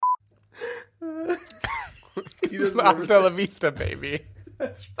Hasta la vista, baby.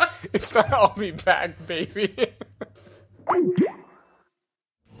 That's right. It's not I'll be back, baby.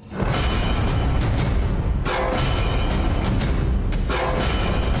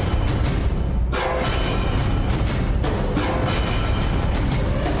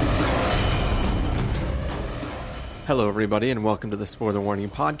 Hello, everybody, and welcome to the Spoiler Warning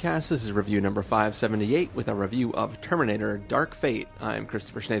Podcast. This is review number 578 with a review of Terminator Dark Fate. I'm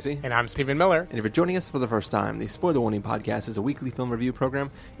Christopher Schnese. And I'm Stephen Miller. And if you're joining us for the first time, the Spoiler Warning Podcast is a weekly film review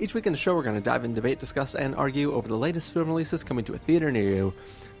program. Each week in the show, we're going to dive in, debate, discuss, and argue over the latest film releases coming to a theater near you.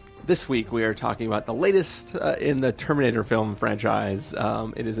 This week, we are talking about the latest in the Terminator film franchise.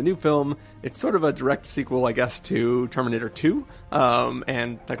 It is a new film. It's sort of a direct sequel, I guess, to Terminator 2,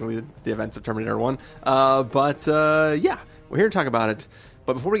 and technically the events of Terminator 1. Yeah, we're here to talk about it.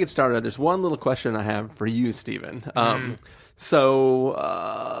 But before we get started, there's one little question I have for you, Stephen. We're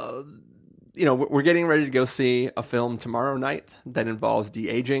getting ready to go see a film tomorrow night that involves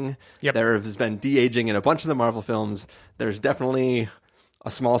de-aging. Yep. There has been de-aging in a bunch of the Marvel films. There's definitely a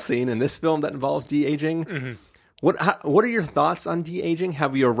small scene in this film that involves de-aging. Mm-hmm. What are your thoughts on de-aging?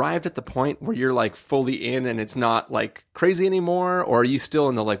 Have you arrived at the point where you're like fully in and it's not like crazy anymore? Or are you still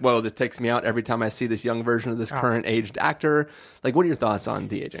in the like, whoa, this takes me out every time I see this young version of this current aged actor? Like, what are your thoughts on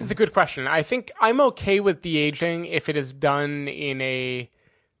de-aging? This is a good question. I think I'm okay with de-aging if it is done in a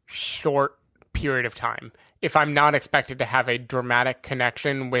short period of time. If I'm not expected to have a dramatic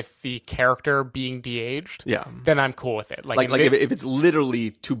connection with the character being de-aged, then I'm cool with it. If it's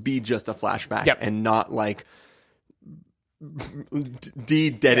literally to be just a flashback and not like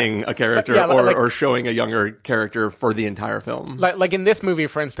de-deading a character or showing a younger character for the entire film. Like in this movie,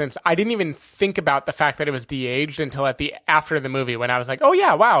 for instance, I didn't even think about the fact that it was de-aged until after the movie when I was like, oh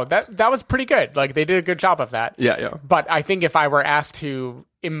yeah, wow, that was pretty good. Like they did a good job of that. Yeah. But I think if I were asked to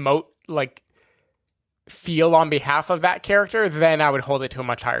emote, like feel on behalf of that character, then I would hold it to a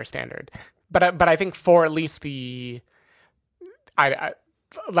much higher standard. But I think for at least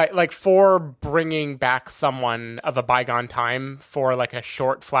for bringing back someone of a bygone time for like a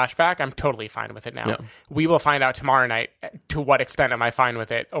short flashback, I'm totally fine with it now. Yeah. We will find out tomorrow night to what extent am I fine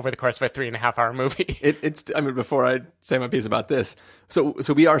with it over the course of a 3.5 hour movie. Before I say my piece about this, so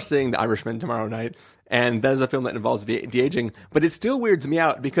we are seeing The Irishman tomorrow night, and that is a film that involves de-aging, but it still weirds me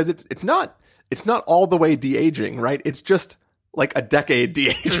out because it's not all the way de-aging, right? It's just like a decade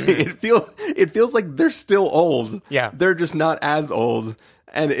de-aging. It feels like they're still old. Yeah. They're just not as old.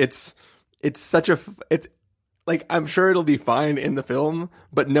 And it's like, I'm sure it'll be fine in the film,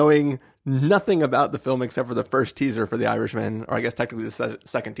 but knowing nothing about the film except for the first teaser for The Irishman, or I guess technically the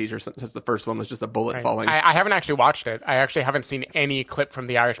second teaser since the first one was just a bullet falling. I haven't actually watched it. I actually haven't seen any clip from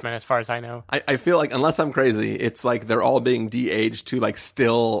The Irishman as far as I know. I feel like, unless I'm crazy, it's like they're all being de-aged to like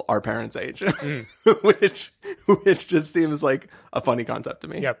still our parents' age, which just seems like a funny concept to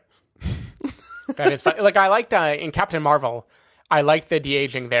me. Yep. That is funny. Like I liked in Captain Marvel, I liked the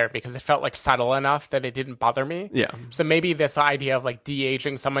de-aging there because it felt like subtle enough that it didn't bother me. Yeah. So maybe this idea of like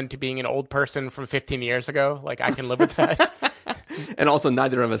de-aging someone to being an old person from 15 years ago, like I can live with that. And also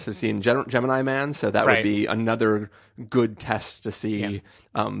neither of us has seen Gemini Man, so that would be another good test to see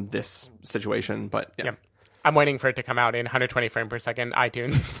this situation. But yeah. I'm waiting for it to come out in 120 frames per second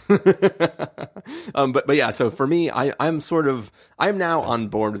iTunes. But yeah, so for me, I'm now on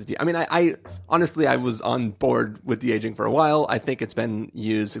board with I honestly, I was on board with de-aging for a while. I think it's been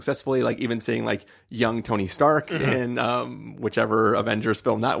used successfully, like even seeing like young Tony Stark in whichever Avengers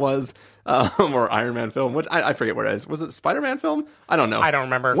film that was, or Iron Man film, which I forget what it is. Was it a Spider-Man film? I don't know. I don't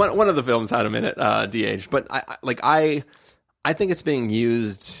remember. One of the films had him in it, de-aged, but I think it's being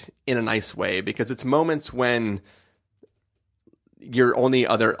used in a nice way because it's moments when your only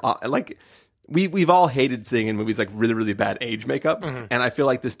other we've all hated seeing in movies like really, really bad age makeup, and I feel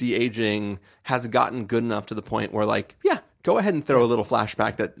like this de-aging has gotten good enough to the point where like, yeah, go ahead and throw a little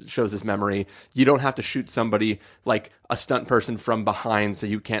flashback that shows his memory. You don't have to shoot somebody like a stunt person from behind so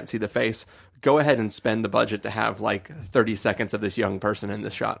you can't see the face. Go ahead and spend the budget to have like 30 seconds of this young person in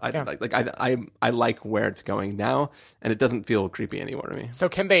this shot. I like where it's going now, and it doesn't feel creepy anymore to me. So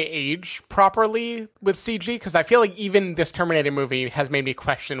can they age properly with CG? Because I feel like even this Terminator movie has made me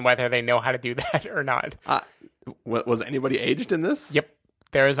question whether they know how to do that or not. Was anybody aged in this? Yep.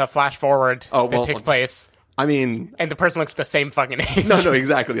 There is a flash forward that takes place. I mean, and the person looks the same fucking age. No,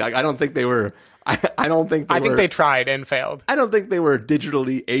 exactly. Like, I don't think they were. I think they tried and failed. I don't think they were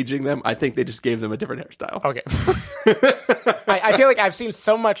digitally aging them. I think they just gave them a different hairstyle. Okay. I feel like I've seen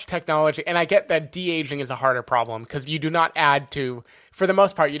so much technology, and I get that de-aging is a harder problem because you do not add to, for the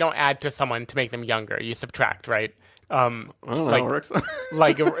most part, you don't add to someone to make them younger. You subtract, right? I don't know how it works.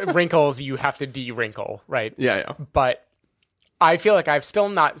 Like wrinkles, you have to de-wrinkle, right? Yeah. But I feel like I've still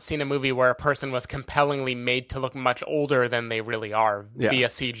not seen a movie where a person was compellingly made to look much older than they really are via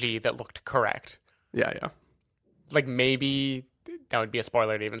CG that looked correct. Yeah. Like maybe that would be a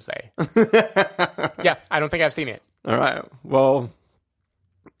spoiler to even say. Yeah, I don't think I've seen it. All right. Well,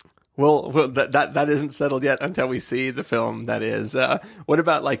 that isn't settled yet until we see the film. That is. What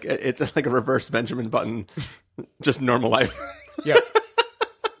about like it's like a reverse Benjamin Button, just normal life? Yeah.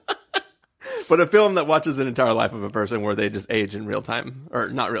 But a film that watches an entire life of a person where they just age in real time, or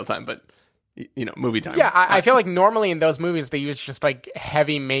not real time, but movie time. Yeah, I feel like normally in those movies they use just like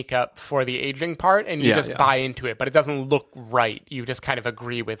heavy makeup for the aging part, and you just buy into it, but it doesn't look right. You just kind of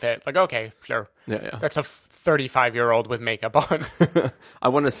agree with it. Like, okay, sure. Yeah. That's a 35-year-old with makeup on. I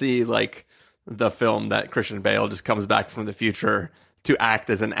want to see like the film that Christian Bale just comes back from the future to act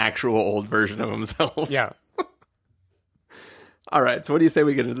as an actual old version of himself. Yeah. All right, so what do you say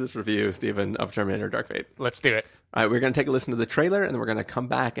we get into this review, Stephen, of Terminator Dark Fate? Let's do it. All right, we're going to take a listen to the trailer, and then we're going to come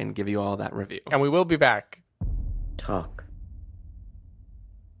back and give you all that review. And we will be back. Talk.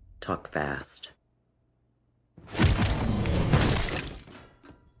 Talk fast.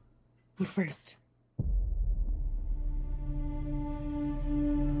 You first.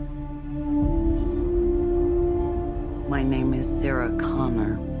 My name is Sarah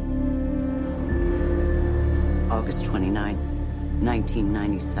Connor. August 29,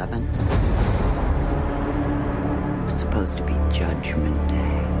 1997. It was supposed to be Judgment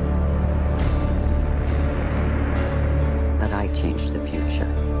Day. But I changed the future.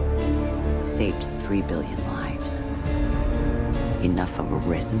 Saved 3 billion lives. Enough of a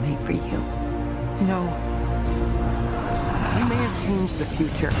resume for you? No. You may have changed the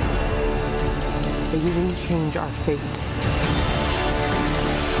future, but you didn't change our fate.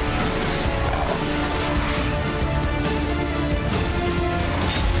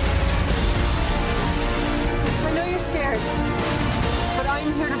 I know you're scared, but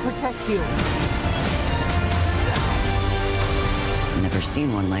I'm here to protect you. Never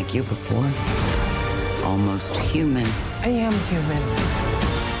seen one like you before. Almost human. I am human,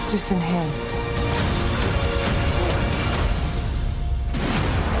 just enhanced.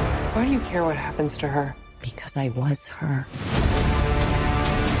 Why do you care what happens to her? Because I was her.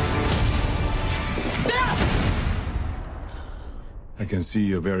 I can see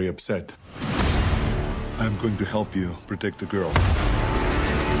you're very upset. I'm going to help you protect the girl.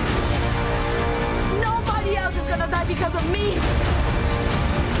 Nobody else is gonna die because of me!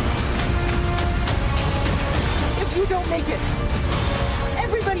 If you don't make it,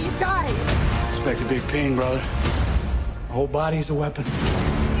 everybody dies! Expect a big pain, brother. The whole body's a weapon.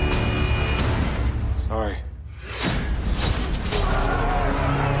 Sorry.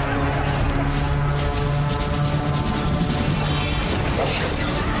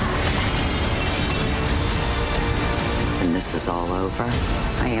 When this is all over,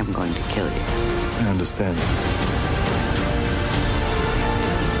 I am going to kill you. I understand.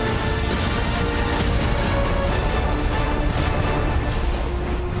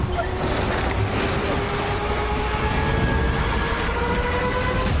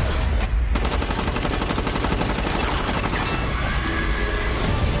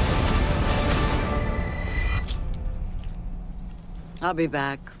 I'll be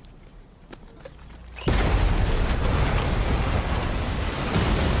back.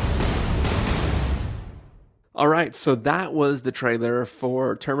 All right, so that was the trailer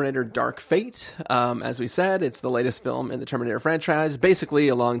for Terminator Dark Fate. As we said, it's the latest film in the Terminator franchise. Basically,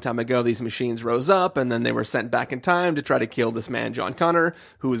 a long time ago, these machines rose up, and then they were sent back in time to try to kill this man, John Connor,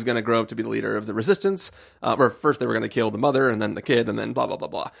 who was going to grow up to be the leader of the Resistance. Or first they were going to kill the mother, and then the kid, and then blah, blah, blah,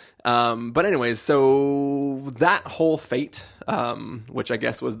 blah. But anyways, so that whole fate, which I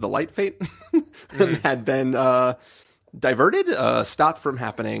guess was the light fate, had been diverted, stopped from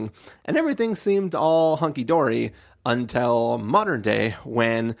happening, and everything seemed all hunky-dory until modern day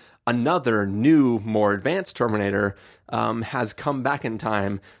when another new, more advanced Terminator has come back in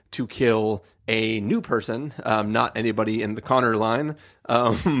time to kill a new person, not anybody in the Connor line,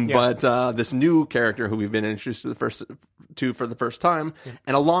 but this new character who we've been introduced to for the first time.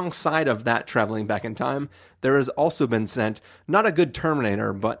 And alongside of that traveling back in time, there has also been sent not a good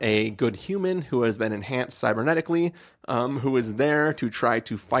Terminator, but a good human who has been enhanced cybernetically, who is there to try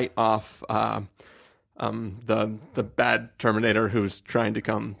to fight off the bad Terminator who's trying to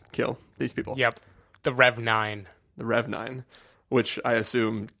come kill these people. Yep. The Rev 9. The Rev 9, which I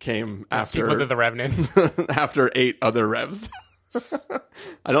assume came after Sequel to the Revenant. after 8 other Revs.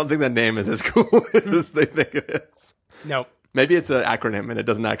 I don't think that name is as cool as they think it is. Nope. Maybe it's an acronym and it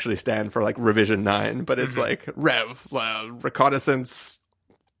doesn't actually stand for like Revision 9, but it's like Rev, reconnaissance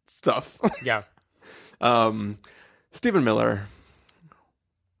stuff. Yeah. Stephen Miller,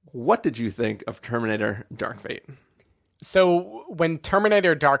 what did you think of Terminator Dark Fate? So when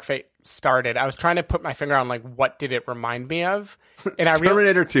Terminator Dark Fate started, I was trying to put my finger on like what did it remind me of, and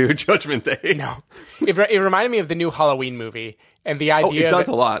Terminator 2 Judgment Day. No, it reminded me of the new Halloween movie, and the idea. It does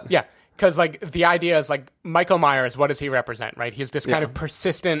a lot. Yeah, because like the idea is like Michael Myers. What does he represent? Right, he's this kind of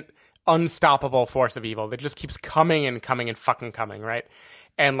persistent, unstoppable force of evil that just keeps coming and coming and fucking coming. Right.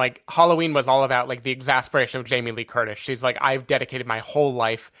 And like Halloween was all about like the exasperation of Jamie Lee Curtis. She's like, I've dedicated my whole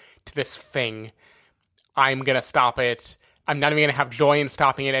life to this thing. I'm going to stop it. I'm not even going to have joy in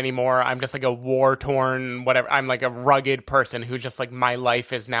stopping it anymore. I'm just like a war-torn, whatever. I'm like a rugged person who just like my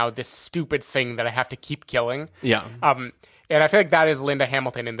life is now this stupid thing that I have to keep killing. Yeah. And I feel like that is Linda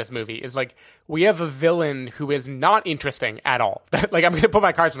Hamilton in this movie. Is like we have a villain who is not interesting at all. Like I'm going to put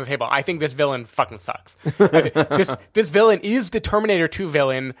my cards on the table. I think this villain fucking sucks. This villain is the Terminator 2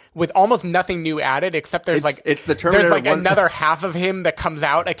 villain with almost nothing new added, except there's it's the Terminator there's like 1... another half of him that comes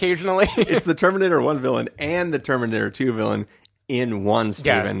out occasionally. It's the Terminator 1 villain and the Terminator 2 villain in one,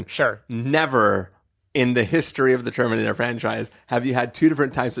 Steven. Yeah, sure. Never in the history of the Terminator franchise have you had two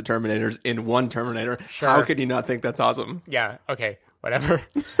different types of Terminators in one Terminator. Sure. How could you not think that's awesome? Yeah, okay, whatever.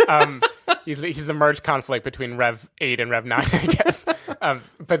 He's a merged conflict between Rev 8 and Rev 9, I guess.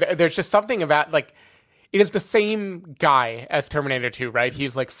 But there's just something about, like, it is the same guy as Terminator 2, right?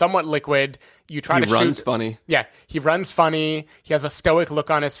 He's, like, somewhat liquid. He runs funny. Yeah, he runs funny. He has a stoic look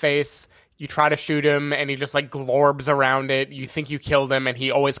on his face. You try to shoot him, and he just, like, glorbs around it. You think you killed him, and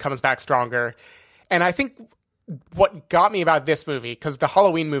he always comes back stronger. And I think what got me about this movie, because the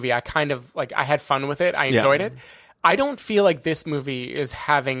Halloween movie, I kind of, like, I had fun with it. I enjoyed it. I don't feel like this movie is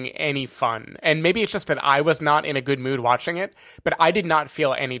having any fun. And maybe it's just that I was not in a good mood watching it, but I did not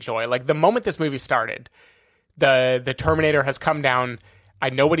feel any joy. Like, the moment this movie started, the Terminator has come down.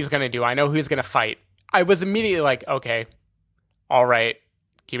 I know what he's going to do. I know who he's going to fight. I was immediately like, okay, all right,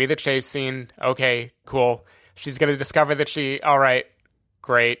 give me the chase scene. Okay, cool. She's going to discover that all right,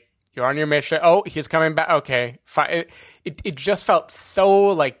 great. You're on your mission. Oh, he's coming back. Okay, fine. It just felt so,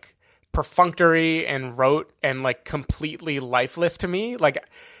 like, perfunctory and rote and, like, completely lifeless to me. Like,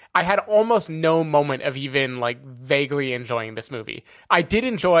 I had almost no moment of even, like, vaguely enjoying this movie. I did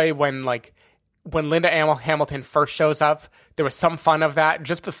enjoy when Linda Hamilton first shows up. There was some fun of that.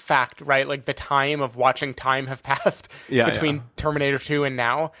 Just the fact, right? Like, the time of watching time have passed between Terminator 2 and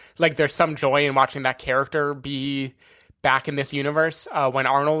now. Like, there's some joy in watching that character be back in this universe. When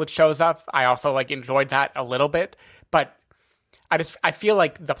Arnold shows up, I also, like, enjoyed that a little bit. But I feel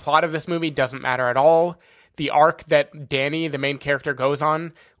like the plot of this movie doesn't matter at all. The arc that Danny, the main character, goes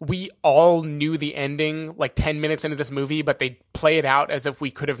on, we all knew the ending like 10 minutes into this movie, but they play it out as if we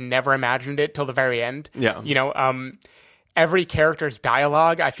could have never imagined it till the very end. Yeah. You know, every character's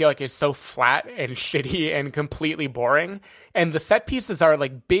dialogue, I feel like, is so flat and shitty and completely boring. And the set pieces are,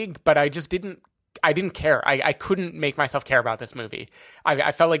 like, big, but I didn't care. I couldn't make myself care about this movie.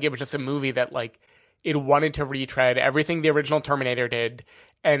 I felt like it was just a movie that, like, it wanted to retread everything the original Terminator did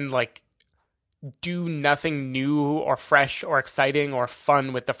and, like, do nothing new or fresh or exciting or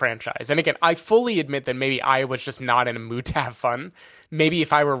fun with the franchise. And again, I fully admit that maybe I was just not in a mood to have fun. Maybe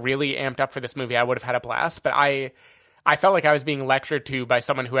if I were really amped up for this movie, I would have had a blast. But I felt like I was being lectured to by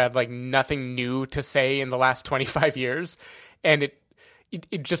someone who had, like, nothing new to say in the last 25 years. And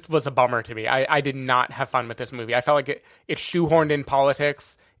it just was a bummer to me. I did not have fun with this movie. I felt like it shoehorned in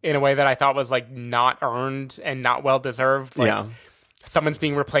politics in a way that I thought was, like, not earned and not well deserved. Like, someone's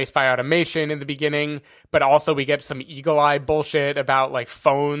being replaced by automation in the beginning, but also we get some Eagle Eye bullshit about, like,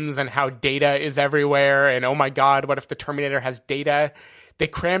 phones and how data is everywhere. And oh my God, what if the Terminator has data? They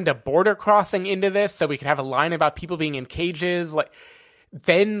crammed a border crossing into this so we could have a line about people being in cages. Like,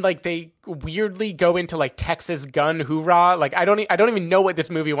 then, like, they weirdly go into, like, Texas gun hoorah. Like, I don't even know what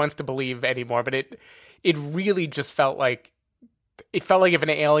this movie wants to believe anymore, but it really just felt like, it felt like if an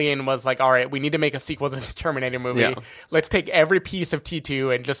alien was like, all right, we need to make a sequel to the Terminator movie. Yeah. Let's take every piece of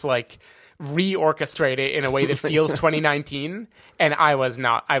T2 and just, like, reorchestrate it in a way that feels 2019. And I was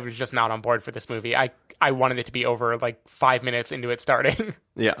just not on board for this movie. I wanted it to be over, like, 5 minutes into it starting.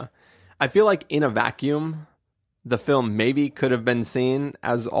 Yeah. I feel like in a vacuum, the film maybe could have been seen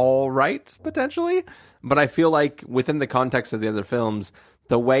as all right, potentially. But I feel like within the context of the other films,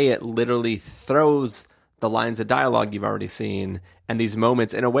 the way it literally throws the lines of dialogue you've already seen and these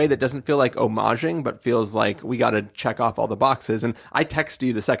moments in a way that doesn't feel like homaging, but feels like we got to check off all the boxes. And I texted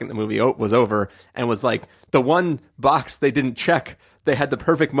you the second the movie was over and was like, the one box they didn't check, they had the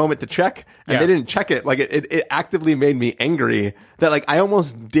perfect moment to check and they didn't check it. Like it actively made me angry that like I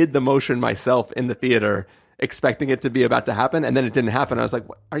almost did the motion myself in the theater expecting it to be about to happen. And then it didn't happen. I was like,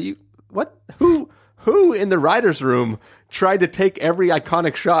 who in the writer's room tried to take every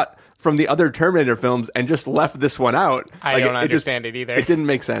iconic shot from the other Terminator films and just left this one out? I don't understand it either. It didn't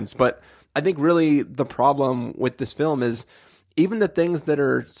make sense. But I think really the problem with this film is even the things that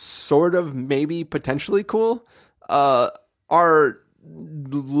are sort of maybe potentially cool are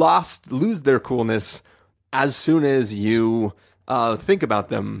lose their coolness as soon as you think about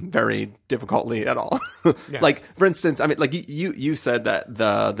them very difficultly at all. Like, for instance, I mean, like you said that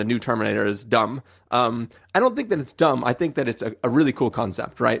the new Terminator is dumb. I don't think that it's dumb. I think that it's a really cool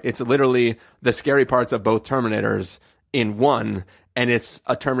concept, right? It's literally the scary parts of both Terminators in one, and it's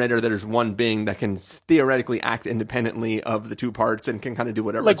a Terminator that is one being that can theoretically act independently of the two parts and can kind of do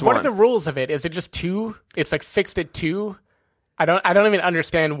whatever like, it's what want. are the rules of it? Is it just two? It's like fixed at two? I don't even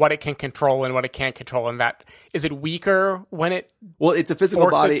understand what it can control and what it can't control in that. Is it weaker when it Well, it's a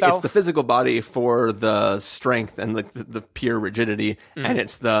physical body. itself? It's the physical body for the strength and like the pure rigidity, and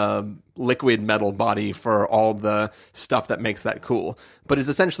it's the liquid metal body for all the stuff that makes that cool. But it's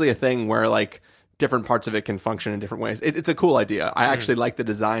essentially a thing where like different parts of it can function in different ways. It's a cool idea. I actually like the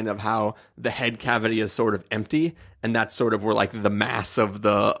design of how the head cavity is sort of empty, and that's sort of where like the mass of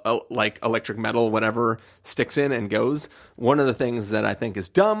the like electric metal whatever sticks in and goes. One of the things that I think is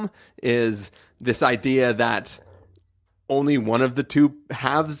dumb is this idea that only one of the two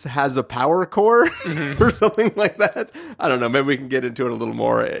halves has a power core or something like that. I don't know. Maybe we can get into it a little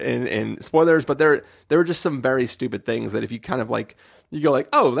more in spoilers, but there are just some very stupid things that if you kind of like, you go like,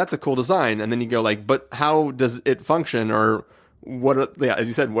 oh, that's a cool design. And then you go like, but how does it function? Or as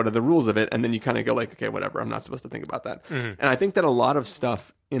you said, what are the rules of it? And then you kind of go like, okay, whatever. I'm not supposed to think about that. And I think that a lot of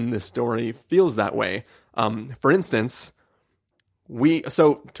stuff in this story feels that way. For instance,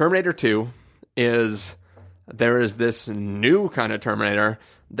 Terminator 2 there is this new kind of Terminator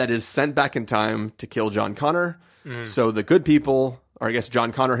that is sent back in time to kill John Connor. So the good people, or I guess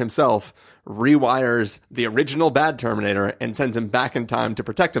John Connor himself, rewires the original bad Terminator and sends him back in time to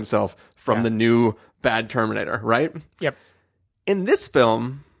protect himself from the new bad Terminator, right? Yep. In this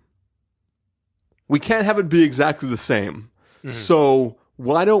film, we can't have it be exactly the same. So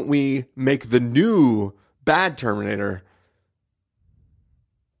why don't we make the new bad Terminator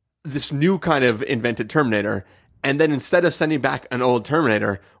this new kind of invented Terminator, and then instead of sending back an old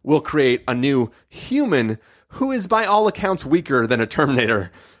Terminator, we'll create a new human who is by all accounts weaker than a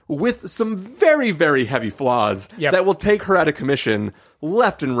Terminator with some very, very heavy flaws that will take her out of commission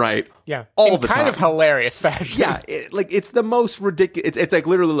left and right all the time. In kind of hilarious fashion. Yeah, it's the most ridiculous. It's like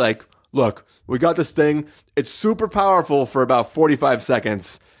literally like, look, we got this thing. It's super powerful for about 45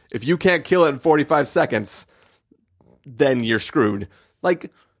 seconds. If you can't kill it in 45 seconds, then you're screwed.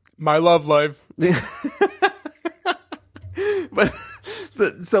 Like, my love life. But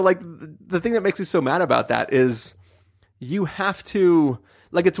so like the thing that makes me so mad about that is you have to,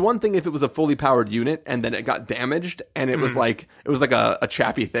 like, it's one thing if it was a fully powered unit and then it got damaged and it was like a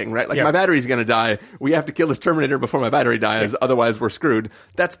chappy thing, right? Like, my battery's gonna die. We have to kill this Terminator before my battery dies, otherwise we're screwed.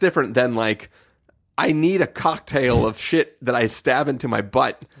 That's different than like, I need a cocktail of shit that I stab into my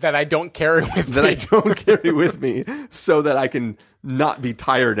butt that I don't carry with me so that I can not be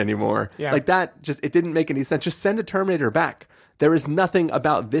tired anymore. Yeah. Like that it didn't make any sense. Just send a Terminator back. There is nothing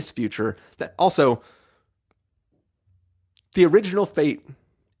about this future that also, the original fate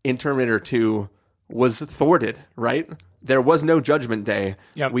in Terminator 2 was thwarted, right? There was no Judgment Day.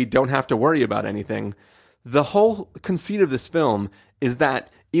 Yep. We don't have to worry about anything. The whole conceit of this film is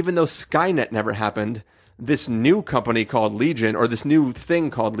that even though Skynet never happened, this new company called Legion, or this new thing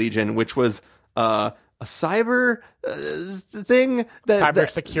called Legion, which was a cyber thing,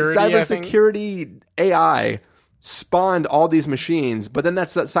 cybersecurity AI spawned all these machines. But then that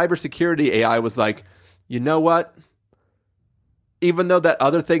cybersecurity AI was like, you know what? Even though that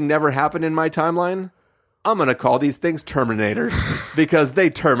other thing never happened in my timeline, I'm going to call these things Terminators because they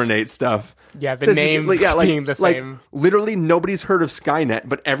terminate stuff. Yeah, the name being the same. Like, literally nobody's heard of Skynet,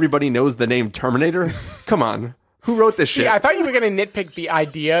 but everybody knows the name Terminator. Come on. Who wrote this shit? Yeah, I thought you were going to nitpick the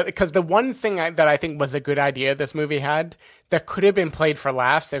idea, because the one thing that I think was a good idea this movie had that could have been played for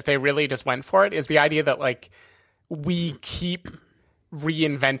laughs if they really just went for it is the idea that, like, we keep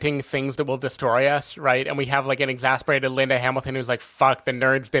reinventing things that will destroy us, right? And we have like an exasperated Linda Hamilton who's like, fuck, the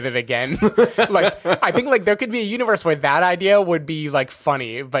nerds did it again. Like, I think like there could be a universe where that idea would be like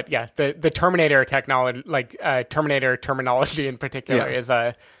funny, but yeah, the Terminator technology, like Terminator terminology in particular is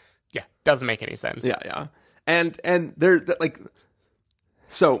doesn't make any sense. Yeah. And they're like,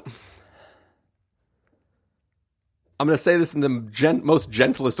 so I'm going to say this in the most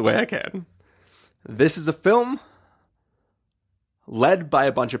gentlest way I can. This is a film led by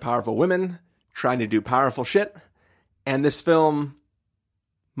a bunch of powerful women trying to do powerful shit. And this film,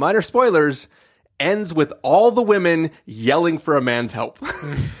 minor spoilers, ends with all the women yelling for a man's help.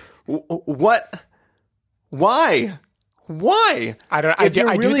 What? Why? I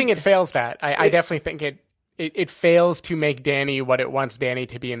do think it fails that. I definitely think it fails to make Danny what it wants Danny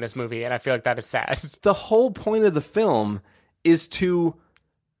to be in this movie. And I feel like that is sad. The whole point of the film is to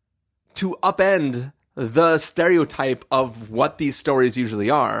upend the stereotype of what these stories usually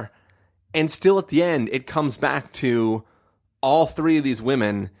are. And still at the end, it comes back to all three of these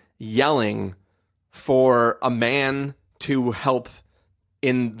women yelling for a man to help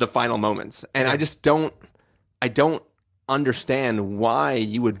in the final moments. And I just don't understand why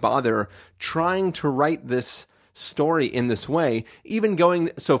you would bother trying to write this story in this way, even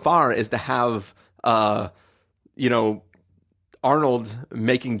going so far as to have, Arnold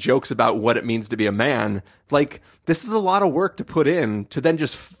making jokes about what it means to be a man. Like, this is a lot of work to put in to then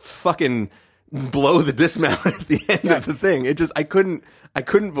just fucking blow the dismount at the end of the thing. It just, I couldn't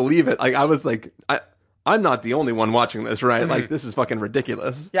believe it. Like, I was like, I'm not the only one watching this, right? Like, this is fucking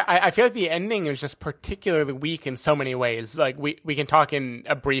ridiculous. Yeah, I feel like the ending is just particularly weak in so many ways. Like, we can talk in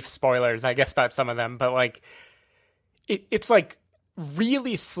a brief spoilers, I guess, about some of them, but like, it's like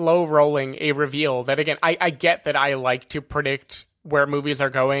really slow rolling a reveal that, again, I get that I like to predict where movies are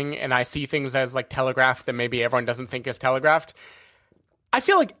going, and I see things as like telegraphed that maybe everyone doesn't think is telegraphed. I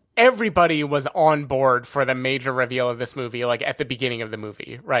feel like everybody was on board for the major reveal of this movie, like at the beginning of the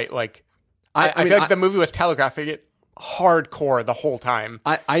movie, right? Like, I feel like the movie was telegraphing it hardcore the whole time.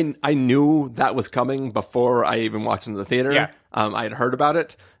 I knew that was coming before I even watched it in the theater. Yeah. I had heard about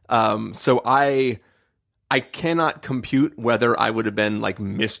it. So I cannot compute whether I would have been like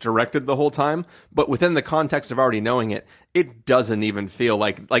misdirected the whole time, but within the context of already knowing it, it doesn't even feel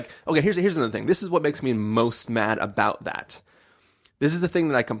like, okay, here's another thing. This is what makes me most mad about that. This is the thing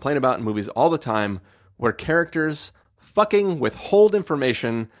that I complain about in movies all the time, where characters fucking withhold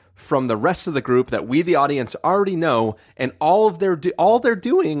information from the rest of the group that we, the audience, already know, and all they're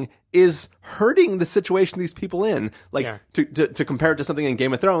doing is hurting the situation these people in. Like, to compare it to something in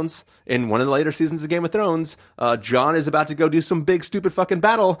Game of Thrones, in one of the later seasons of Game of Thrones, Jon is about to go do some big stupid fucking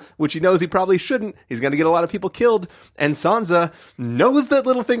battle, which he knows he probably shouldn't. He's going to get a lot of people killed, and Sansa knows that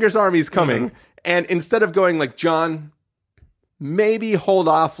Littlefinger's army's coming, and instead of going like, Jon, maybe hold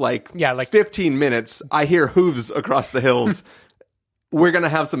off like 15 minutes, I hear hooves across the hills, we're going to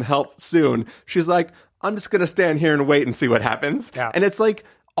have some help soon. She's like, I'm just going to stand here and wait and see what happens. Yeah. And it's like,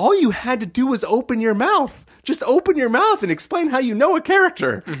 all you had to do was open your mouth. Just open your mouth and explain how you know a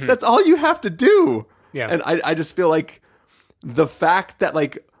character. Mm-hmm. That's all you have to do. Yeah. And I just feel like the fact that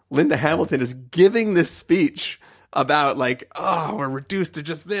like Linda Hamilton is giving this speech about like, oh, we're reduced to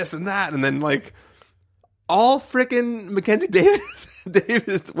just this and that. And then like all frickin' Mackenzie Davis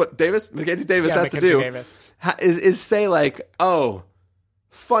has to do is say like, oh,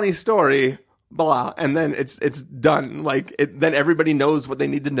 funny story, blah, and then it's done. Like, then everybody knows what they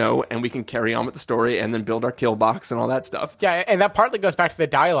need to know, and we can carry on with the story and then build our kill box and all that stuff. Yeah, and that partly goes back to the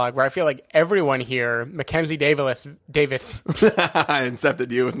dialogue, where I feel like everyone here, Mackenzie Davis I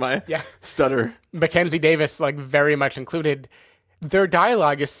incepted you with my stutter. Mackenzie Davis, like, very much included. Their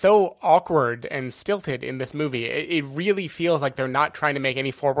dialogue is so awkward and stilted in this movie. It really feels like they're not trying to make any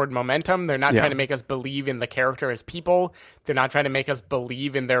forward momentum. They're not trying to make us believe in the character as people. They're not trying to make us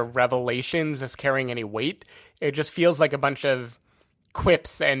believe in their revelations as carrying any weight. It just feels like a bunch of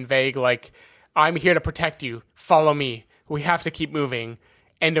quips and vague, like, I'm here to protect you. Follow me. We have to keep moving.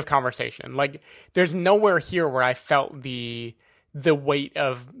 End of conversation. Like, there's nowhere here where I felt the weight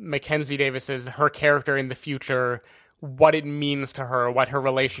of Mackenzie Davis's, her character in the future, what it means to her, what her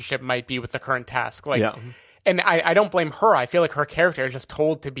relationship might be with the current task. Like, and I don't blame her. I feel like her character is just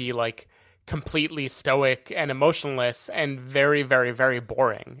told to be like completely stoic and emotionless and very, very, very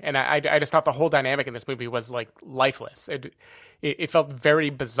boring. And I just thought the whole dynamic in this movie was like lifeless. It felt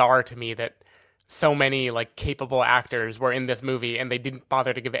very bizarre to me that so many like capable actors were in this movie and they didn't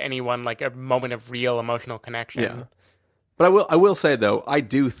bother to give anyone like a moment of real emotional connection. Yeah. But I will say, though, I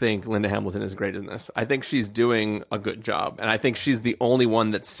do think Linda Hamilton is great in this. I think she's doing a good job. And I think she's the only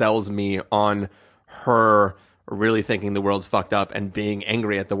one that sells me on her really thinking the world's fucked up and being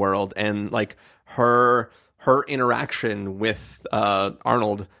angry at the world, and like her interaction with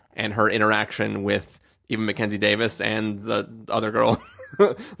Arnold and her interaction with even Mackenzie Davis and the other girl,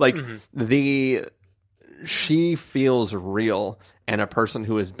 like she feels real, and a person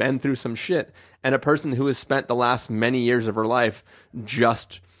who has been through some shit, and a person who has spent the last many years of her life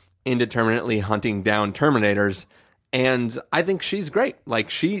just indeterminately hunting down Terminators. And I think she's great. Like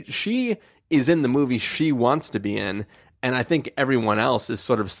she is in the movie she wants to be in, and I think everyone else is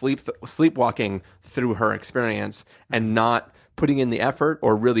sort of sleepwalking through her experience and not putting in the effort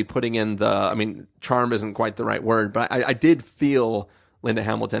or really putting in the. I mean, charm isn't quite the right word, but I did feel Linda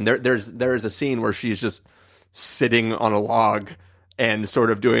Hamilton. There is a scene where she's just sitting on a log and sort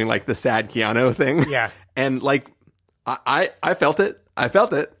of doing like the sad Keanu thing. Yeah, and like I felt it. I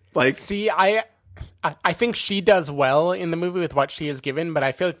felt it. Like, see, I think she does well in the movie with what she is given, but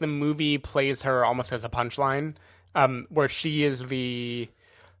I feel like the movie plays her almost as a punchline, where she is the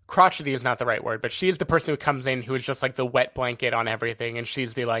crotchety is not the right word, but she is the person who comes in who is just like the wet blanket on everything, and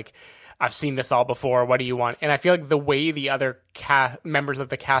she's the like, I've seen this all before, what do you want? And I feel like the way the other members of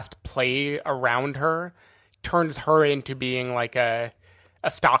the cast play around her turns her into being like a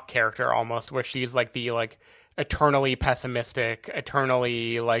stock character almost, where she's like the like eternally pessimistic,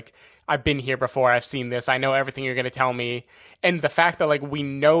 eternally like, I've been here before, I've seen this, I know everything you're going to tell me. And the fact that like we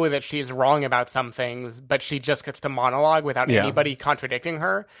know that she's wrong about some things, but she just gets to monologue without anybody contradicting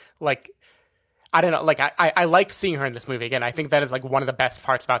her, like, I don't know, like I liked seeing her in this movie again. I think that is like one of the best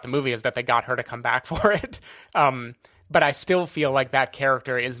parts about the movie is that they got her to come back for it. But I still feel like that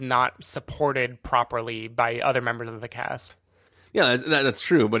character is not supported properly by other members of the cast. Yeah, that's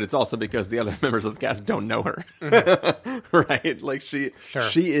true, but it's also because the other members of the cast don't know her, right? Like she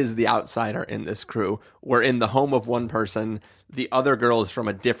is the outsider in this crew. We're in the home of one person. The other girl is from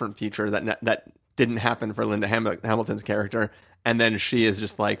a different future that didn't happen for Linda Hamilton's character, and then she is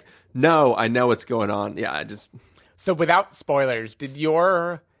just like, no, I know what's going on. Yeah, So without spoilers, did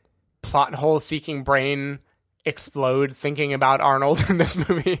your plot hole seeking brain explode thinking about Arnold in this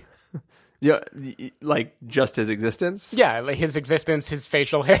movie? Yeah, like just his existence? Yeah, like his existence, his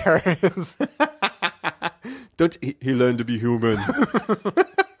facial hair. He learned to be human.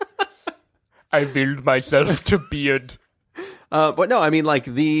 I willed myself to beard. But no, I mean, like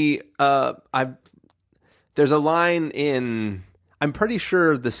there's a line in, I'm pretty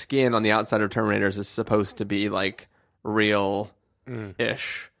sure the skin on the outside of Terminators is supposed to be like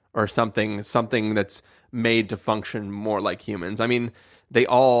real-ish or something that's made to function more like humans. I mean, they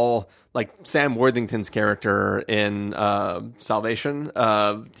all, like Sam Worthington's character in Salvation,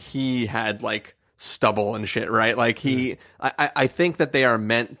 he had like stubble and shit, right? Like I think that they are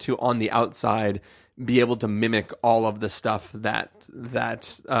meant to, on the outside, be able to mimic all of the stuff that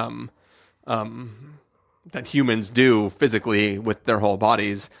humans do physically with their whole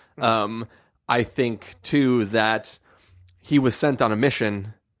bodies. I think too that he was sent on a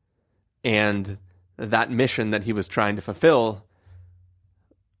mission, and that mission that he was trying to fulfill,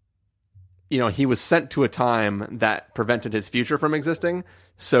 you know, he was sent to a time that prevented his future from existing,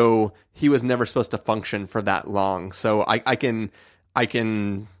 so he was never supposed to function for that long. So I can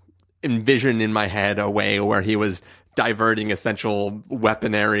envision in my head a way where he was diverting essential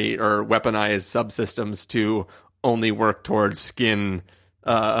weaponized subsystems to only work towards skin,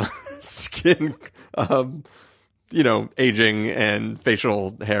 you know, aging and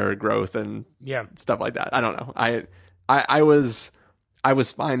facial hair growth and stuff like that. I don't know. I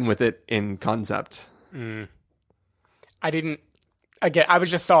was fine with it in concept. I didn't. Again, I was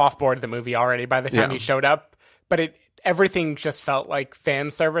just so off board the movie already by the time he showed up. But everything just felt like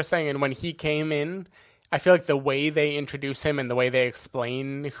fan servicing. And when he came in, I feel like the way they introduce him and the way they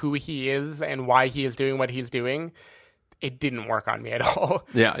explain who he is and why he is doing what he's doing, it didn't work on me at all.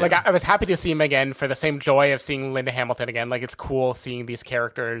 I was happy to see him again for the same joy of seeing Linda Hamilton again. Like, it's cool seeing these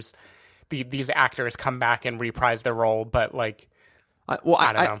characters, these actors come back and reprise their role. But like, I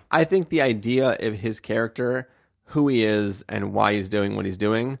don't know. I think the idea of his character, who he is and why he's doing what he's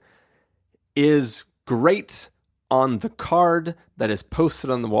doing, is great on the card that is posted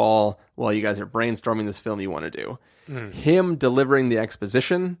on the wall while you guys are brainstorming this film you want to do. Him delivering the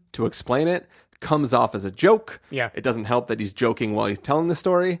exposition to explain it comes off as a joke. Yeah. It doesn't help that he's joking while he's telling the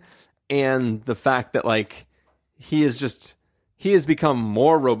story. And the fact that, like, he has become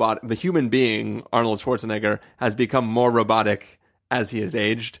more robotic. The human being, Arnold Schwarzenegger, has become more robotic as he has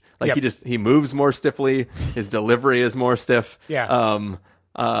aged. Like, he moves more stiffly. His delivery is more stiff. Yeah.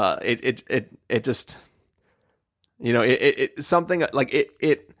 It just, you know, it something like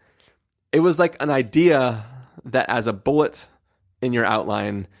it was like an idea that as a bullet in your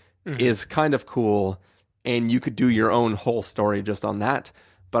outline is kind of cool and you could do your own whole story just on that.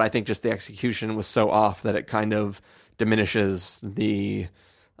 But I think just the execution was so off that it kind of diminishes the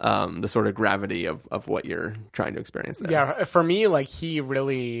sort of gravity of what you're trying to experience there. Yeah, for me, like, he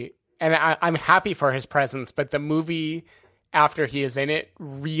really, and I'm happy for his presence, but the movie after he is in it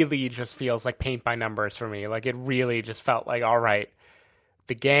really just feels like paint by numbers for me. Like, it really just felt like, all right,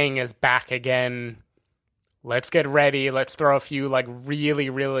 the gang is back again. Let's get ready. Let's throw a few like really,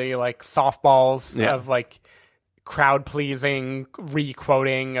 really like softballs of like crowd pleasing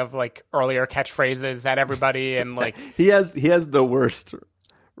re-quoting of like earlier catchphrases at everybody, and like he has the worst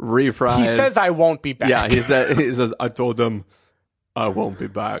reprise. He says, "I won't be back." Yeah, he says, "I told them I won't be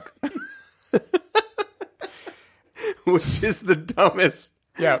back," which is the dumbest.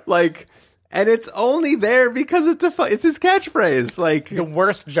 Yeah, like, and it's only there because it's his catchphrase. Like, the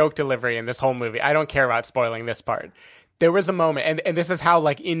worst joke delivery in this whole movie. I don't care about spoiling this part. There was a moment, and this is how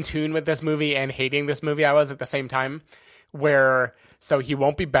like in tune with this movie and hating this movie I was at the same time, where so he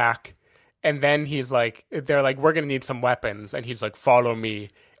won't be back, and then he's like, they're like, we're gonna need some weapons, and he's like, follow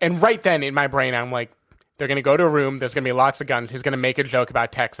me, and right then in my brain I'm like, they're gonna go to a room, there's gonna be lots of guns, he's gonna make a joke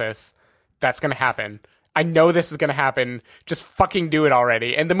about Texas, that's gonna happen. I know this is gonna happen. Just fucking do it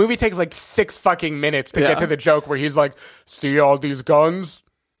already. And the movie takes like 6 fucking minutes to get to the joke where he's like, see all these guns?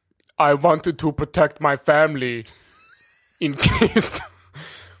 I wanted to protect my family. In case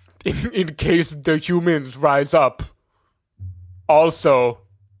in case the humans rise up. Also,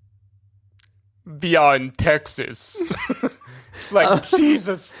 we are in Texas. It's like,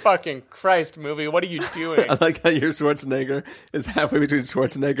 Jesus fucking Christ, movie, what are you doing? I like how your Schwarzenegger is halfway between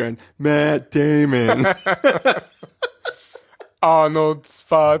Schwarzenegger and Matt Damon. Arnold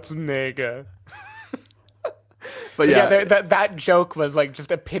Schwarzenegger. But yeah, that joke was like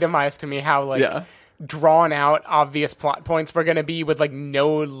just epitomized to me how like drawn out obvious plot points were going to be with like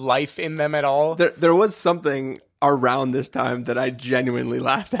no life in them at all. There was something around this time that I genuinely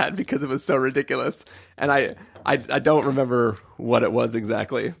laughed at because it was so ridiculous, and I don't remember what it was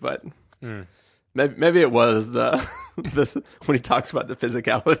exactly, but maybe it was the when he talks about the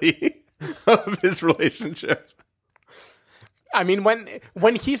physicality of his relationship. I mean,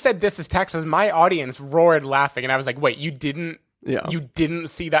 when he said this is Texas, my audience roared laughing, and I was like, wait, you didn't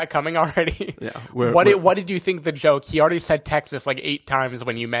see that coming already? Yeah. What did you think the joke? He already said Texas like 8 times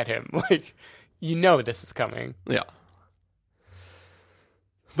when you met him. Like, you know this is coming. Yeah.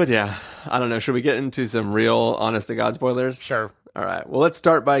 But yeah, I don't know. Should we get into some real honest-to-God spoilers? Sure. All right. Well, let's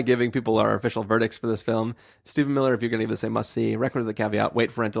start by giving people our official verdicts for this film. Stephen Miller, if you're going to give this a must-see, recommend with a caveat,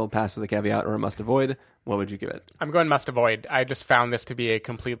 wait for rental, pass with a caveat, or a must-avoid, what would you give it? I'm going must-avoid. I just found this to be a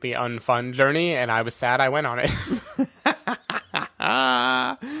completely unfun journey, and I was sad I went on it.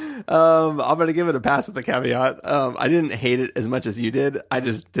 I'm going to give it a pass with a caveat. I didn't hate it as much as you did. I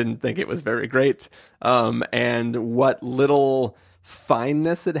just didn't think it was very great. And what little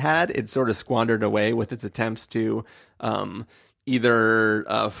fineness it had, it sort of squandered away with its attempts to either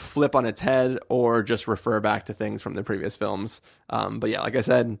flip on its head or just refer back to things from the previous films. But yeah, like I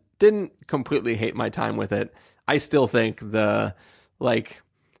said, didn't completely hate my time with it. I still think it's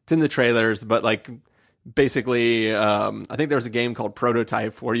in the trailers, but like basically, I think there was a game called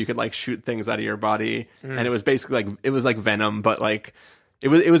Prototype where you could like shoot things out of your body, and it was basically like, it was like Venom, but like it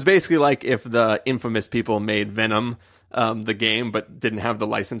was basically like if the Infamous people made Venom the game, but didn't have the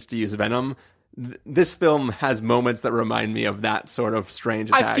license to use Venom. This film has moments that remind me of that sort of strange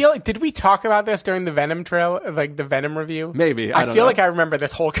attacks. I feel like, did we talk about this during the Venom trail, like the Venom review? Maybe. I feel like I remember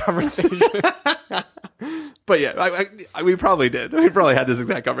this whole conversation. But yeah, we probably did. We probably had this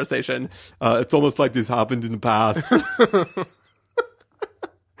exact conversation. It's almost like this happened in the past.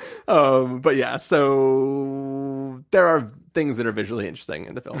 But yeah, so there are things that are visually interesting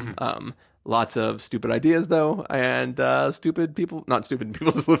in the film. Lots of stupid ideas, though, and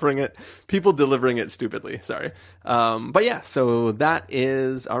people delivering it stupidly. Sorry. But yeah, so that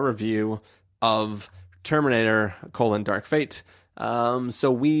is our review of Terminator: Dark Fate.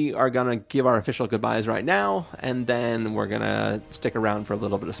 So we are going to give our official goodbyes right now, and then we're going to stick around for a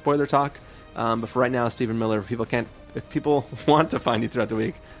little bit of spoiler talk. But for right now, Stephen Miller, if people want to find you throughout the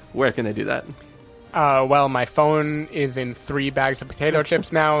week, where can they do that? Well, my phone is in 3 bags of potato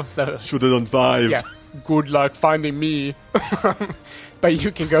chips now, so... Shoot it on 5. Yeah, good luck finding me. But you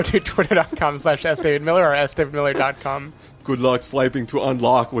can go to twitter.com/sdavidmiller or sdavidmiller.com. Good luck swiping to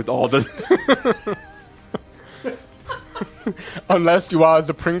unlock with all the... Unless you are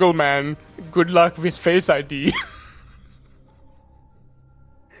the Pringle Man, good luck with Face ID.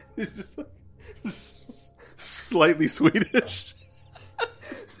 He's just like... slightly Swedish.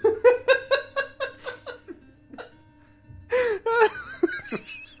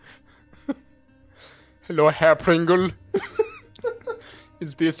 Hello, Herr Pringle.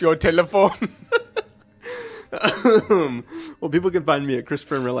 Is this your telephone? Well, people can find me at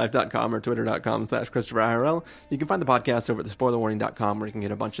ChristopherInRealLife.com or Twitter.com/ChristopherIRL. You can find the podcast over at thespoilerwarning.com, where you can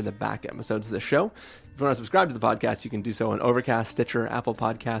get a bunch of the back episodes of the show. If you want to subscribe to the podcast, you can do so on Overcast, Stitcher, Apple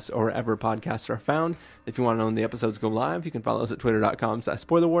Podcasts, or wherever podcasts are found. If you want to know when the episodes go live, you can follow us at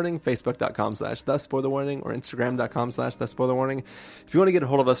Twitter.com/SpoilerWarning, Facebook.com/TheSpoilerWarning, or Instagram.com/TheSpoilerWarning. If you want to get a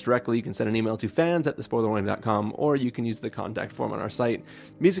hold of us directly, you can send an email to fans@thespoilerwarning.com, or you can use the contact form on our site.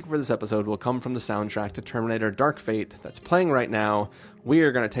 Music for this episode will come from the soundtrack to Terminator Dark Fate that's playing right now. We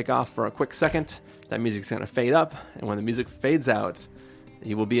are going to take off for a quick second. That music's going to fade up, and when the music fades out,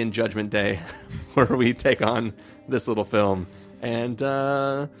 you will be in Judgment Day, where we take on this little film and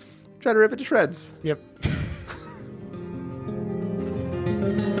try to rip it to shreds. Yep.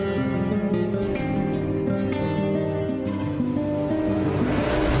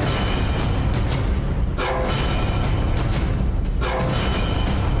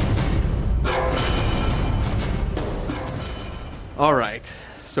 All right,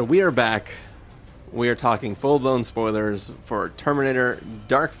 so we are back. We are talking full-blown spoilers for Terminator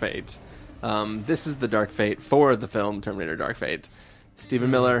Dark Fate. This is the Dark Fate for the film Terminator Dark Fate.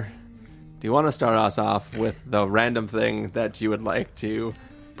 Stephen Miller, do you want to start us off with the random thing that you would like to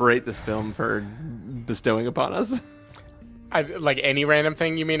berate this film for bestowing upon us? Like any random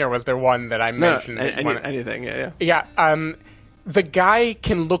thing, you mean? Or was there one that I mentioned? Anything, yeah. Yeah, the guy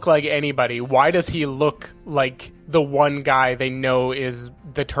can look like anybody. Why does he look like the one guy they know is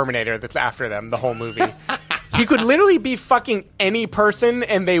the Terminator that's after them the whole movie? He could literally be fucking any person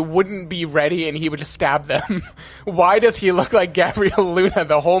and they wouldn't be ready and he would just stab them. Why does he look like Gabriel Luna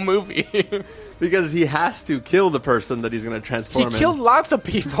the whole movie? Because he has to kill the person that he's going to transform He killed lots of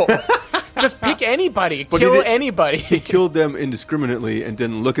people. Just pick anybody. Kill anybody. He killed them indiscriminately and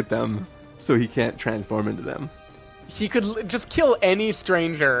didn't look at them, so he can't transform into them. He could just kill any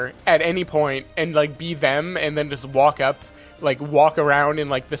stranger at any point and, like, be them and then just walk around in,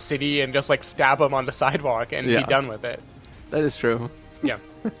 like, the city and just, like, stab them on the sidewalk and be done with it. That is true. Yeah.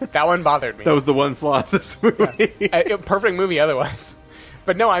 That one bothered me. That was the one flaw of this movie. Yeah. Perfect movie otherwise.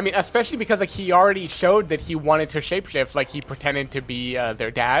 But no, I mean, especially because, like, he already showed that he wanted to shapeshift. Like, he pretended to be their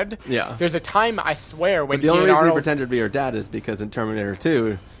dad. Yeah. There's a time, I swear, when the only reason he pretended to be her dad is because in Terminator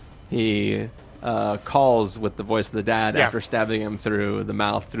 2, he calls with the voice of the dad after stabbing him through the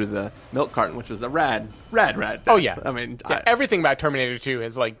mouth through the milk carton, which was a rad death. Oh, yeah. I mean... Yeah, everything about Terminator 2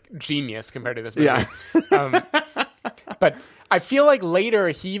 is, like, genius compared to this movie. Yeah. But I feel like later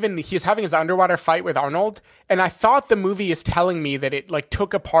he's having his underwater fight with Arnold, and I thought the movie is telling me that it, like,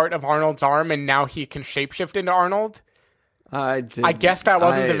 took a part of Arnold's arm and now he can shapeshift into Arnold. I guess that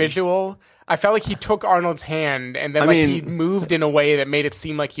wasn't the visual. I felt like he took Arnold's hand and then he moved in a way that made it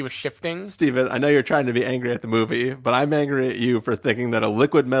seem like he was shifting. Steven, I know you're trying to be angry at the movie, but I'm angry at you for thinking that a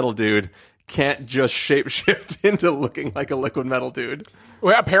liquid metal dude can't just shapeshift into looking like a liquid metal dude.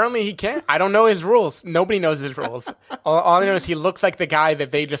 Well, apparently he can't. I don't know his rules. Nobody knows his rules. All I know is he looks like the guy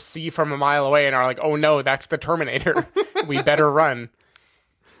that they just see from a mile away and are like, oh no, that's the Terminator. We better run.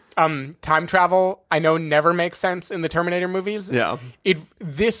 Time travel, I know, never makes sense in the Terminator movies. Yeah.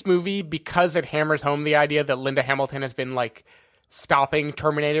 This movie, because it hammers home the idea that Linda Hamilton has been, like, stopping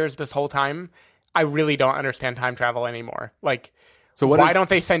Terminators this whole time, I really don't understand time travel anymore. Like, why don't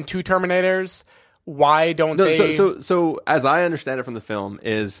they send two Terminators? Why don't they... So as I understand it from the film,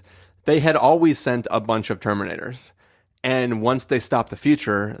 is they had always sent a bunch of Terminators. And once they stopped the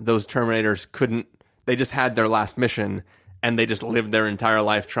future, those Terminators couldn't... They just had their last mission, and they just lived their entire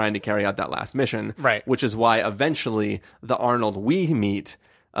life trying to carry out that last mission. Right. Which is why eventually the Arnold we meet,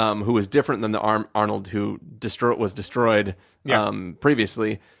 who is different than the Arnold who was destroyed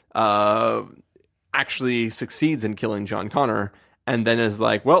previously, actually succeeds in killing John Connor, and then is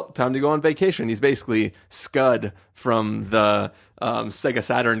like, well, time to go on vacation. He's basically Scud from the Sega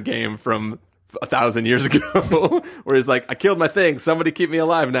Saturn game from 1,000 years ago, where he's like, I killed my thing, somebody keep me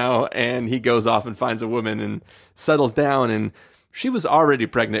alive now. And he goes off and finds a woman and settles down, and she was already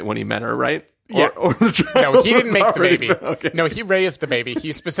pregnant when he met her, right? Yeah. Or the child no, he didn't make the already baby. Okay. No, he raised the baby.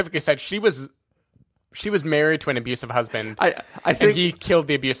 He specifically said she was married to an abusive husband. I think, and he killed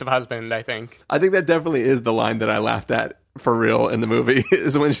the abusive husband, I think. I think that definitely is the line that I laughed at for real in the movie,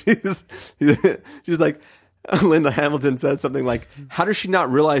 is when she's like, Linda Hamilton says something like, how does she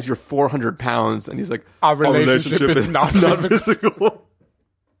not realize you're 400 pounds? And he's like, our relationship is not physical.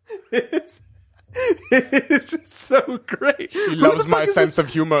 It's just so great. She loves my sense of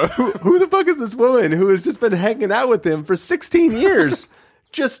humor. Who the fuck is this woman who has just been hanging out with him for 16 years?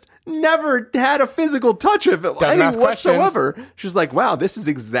 Just never had a physical touch of it ask whatsoever. She's like, wow, this is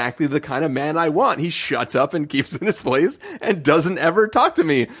exactly the kind of man I want. He shuts up and keeps in his place and doesn't ever talk to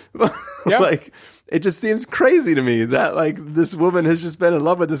me. Yeah. Like, it just seems crazy to me that like this woman has just been in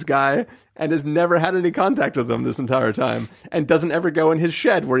love with this guy and has never had any contact with him this entire time and doesn't ever go in his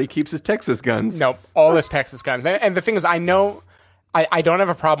shed where he keeps his Texas guns. Nope, all his Texas guns. And the thing is, I know I don't have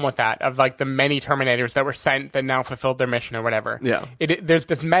a problem with that, of like the many Terminators that were sent that now fulfilled their mission or whatever. Yeah. There's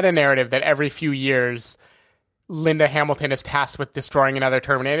this meta narrative that every few years Linda Hamilton is tasked with destroying another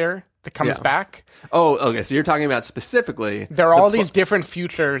Terminator that comes back. Oh, okay. So you're talking about specifically... There are all these different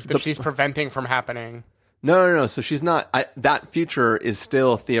futures that she's preventing from happening. No. So she's not... that future is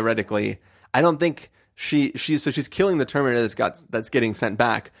still theoretically... I don't think she's killing the Terminator that's getting sent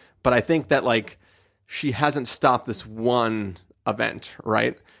back. But I think that like she hasn't stopped this one event,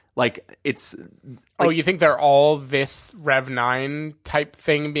 right? Like it's... Like, you think they're all this Rev 9 type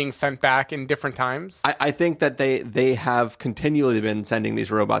thing being sent back in different times? I think that they have continually been sending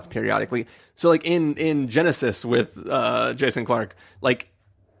these robots periodically. So like in Genesis with Jason Clarke, like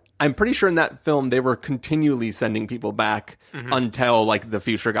I'm pretty sure in that film they were continually sending people back until like the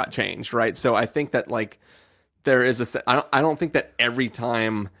future got changed, right? So I think that like there is I don't think that every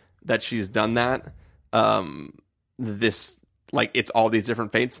time that she's done that, this like it's all these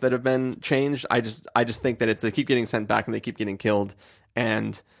different fates that have been changed. I just think that they keep getting sent back and they keep getting killed,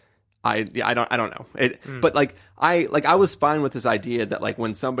 and I don't know it. But like I was fine with this idea that like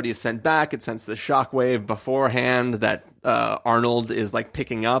when somebody is sent back, it sends the shockwave beforehand that Arnold is like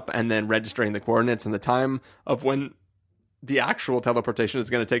picking up and then registering the coordinates and the time of when the actual teleportation is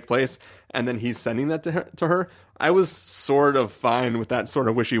going to take place, and then he's sending that to her. I was sort of fine with that sort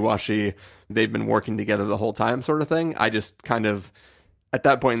of wishy-washy, they've been working together the whole time sort of thing. I just kind of, at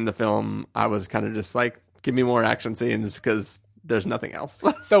that point in the film, I was kind of just like, give me more action scenes because there's nothing else.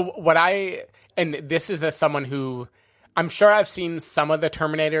 So and this is as someone who, I'm sure I've seen some of the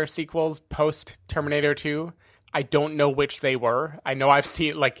Terminator sequels post Terminator 2. I don't know which they were. I know I've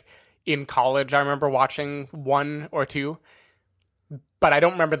seen like, in college, I remember watching 1 or 2, but I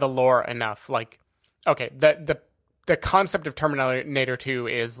don't remember the lore enough. Like, okay, the concept of Terminator 2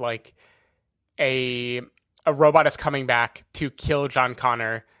 is like a robot is coming back to kill John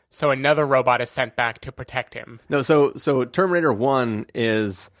Connor, so another robot is sent back to protect him. No, so Terminator 1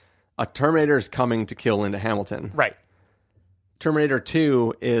 is a Terminator's coming to kill Linda Hamilton. Right. Terminator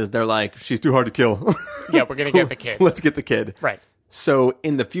 2 is they're like, she's too hard to kill. Yeah, we're going to get the kid. Let's get the kid. Right. So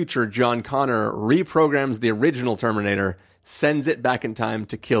in the future, John Connor reprograms the original Terminator, sends it back in time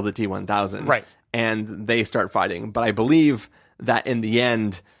to kill the T-1000. Right. And they start fighting. But I believe that in the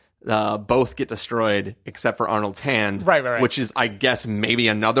end, both get destroyed except for Arnold's hand. Right. Which is, I guess, maybe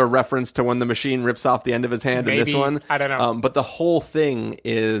another reference to when the machine rips off the end of his hand in this one. I don't know. But the whole thing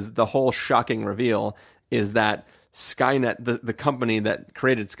is, the whole shocking reveal is that Skynet, the company that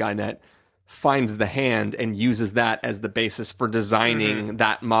created Skynet, finds the hand and uses that as the basis for designing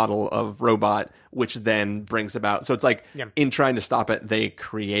that model of robot, which then brings about. So it's like, in trying to stop it, they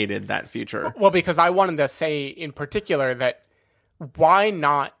created that future. Well, because I wanted to say in particular that why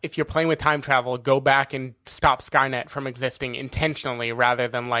not, if you're playing with time travel, go back and stop Skynet from existing intentionally rather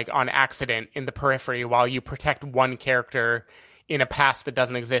than like on accident in the periphery while you protect one character in a past that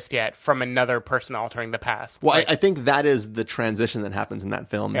doesn't exist yet from another person altering the past. Well, I think that is the transition that happens in that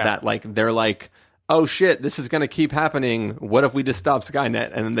film. Yeah. That like they're like, oh shit, this is going to keep happening. What if we just stop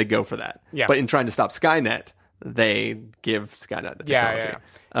Skynet? And then they go for that. Yeah. But in trying to stop Skynet, they give Skynet the technology.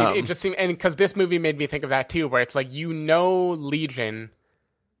 Yeah. It just seemed, and because this movie made me think of that too, where it's like, Legion,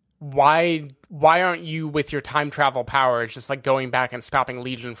 why aren't you with your time travel powers just like going back and stopping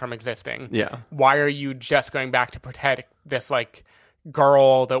Legion from existing? Yeah. Why are you just going back to protect this like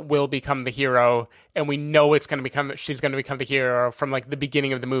girl that will become the hero, and we know she's going to become the hero from like the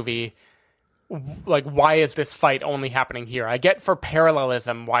beginning of the movie? Like, why is this fight only happening here? I get for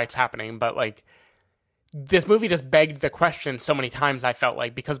parallelism why it's happening, but like this movie just begged the question so many times, I felt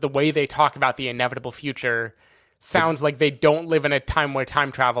like, because the way they talk about the inevitable future sounds like they don't live in a time where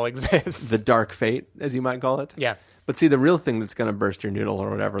time travel exists. The dark fate, as you might call it. Yeah. But see, the real thing that's going to burst your noodle or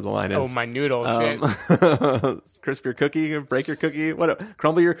whatever the line is. Oh, my noodle, shit. Crisp your cookie, break your cookie,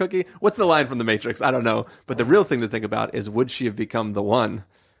 crumble your cookie? What's the line from The Matrix? I don't know. But the real thing to think about is, would she have become the one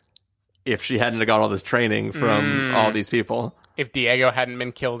if she hadn't got all this training from all these people? If Diego hadn't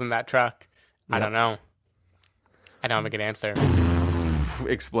been killed in that truck? Yep. I don't know. I don't have a good answer.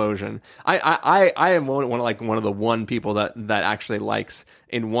 Explosion. I am one of the people that actually likes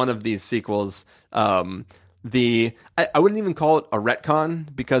in one of these sequels, I wouldn't even call it a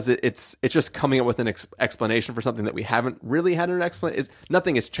retcon because it's just coming up with an explanation for something that we haven't really had an explanation.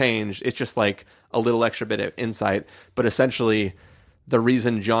 Nothing has changed. It's just like a little extra bit of insight. But essentially, the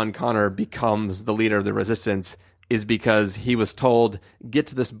reason John Connor becomes the leader of the Resistance is because he was told, get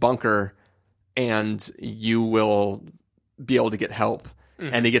to this bunker and you will be able to get help.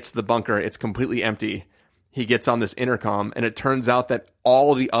 Mm-hmm. And he gets to the bunker. It's completely empty. He gets on this intercom, and it turns out that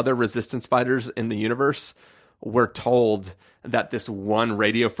all the other Resistance fighters in the universe were told that this one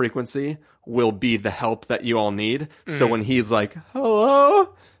radio frequency will be the help that you all need. Mm-hmm. So when he's like,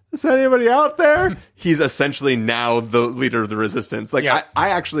 hello, is anybody out there? He's essentially now the leader of the Resistance. Like, yeah. I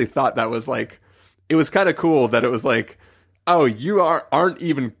actually thought that was like, it was kind of cool that it was like, oh, you aren't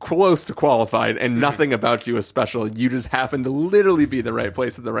even close to qualified, and nothing about you is special. You just happen to literally be the right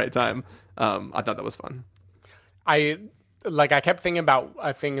place at the right time. I thought that was fun. I kept thinking about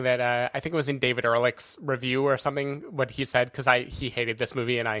a thing that I think it was in David Ehrlich's review or something, what he said, because he hated this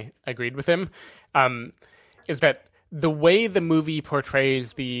movie and I agreed with him, is that the way the movie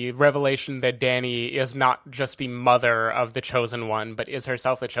portrays the revelation that Dani is not just the mother of the chosen one, but is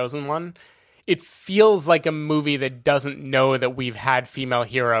herself the chosen one, it feels like a movie that doesn't know that we've had female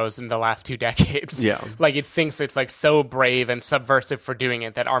heroes in the last 2 decades. Yeah. Like, it thinks it's like so brave and subversive for doing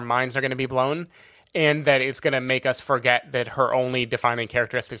it that our minds are going to be blown. And that it's going to make us forget that her only defining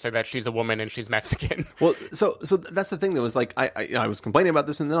characteristics are that she's a woman and she's Mexican. Well, so that's the thing that was like, I was complaining about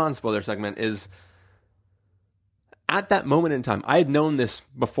this in the non-spoiler segment, is at that moment in time, I had known this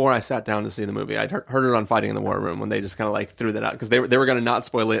before I sat down to see the movie. I'd heard it on Fighting in the War Room when they just kind of like threw that out because they were going to not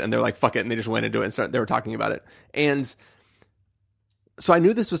spoil it, and they're like, fuck it, and they just went into it and they were talking about it. And so I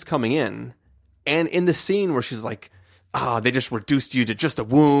knew this was coming in, and in the scene where she's like, they just reduced you to just a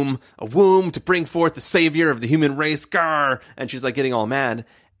womb to bring forth the savior of the human race, gar. And she's like getting all mad.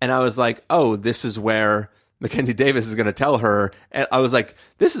 And I was like, oh, this is where Mackenzie Davis is going to tell her. And I was like,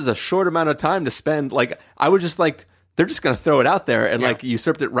 this is a short amount of time to spend. Like, I was just like, they're just going to throw it out there and like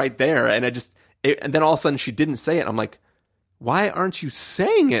usurped it right there. And and then all of a sudden she didn't say it. I'm like, why aren't you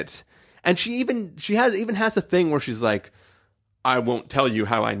saying it? And she even has a thing where she's like, I won't tell you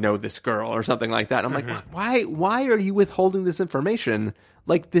how I know this girl or something like that. I'm like, why are you withholding this information?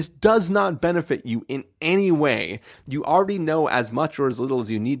 Like, this does not benefit you in any way. You already know as much or as little as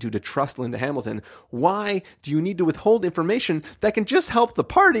you need to trust Linda Hamilton. Why do you need to withhold information that can just help the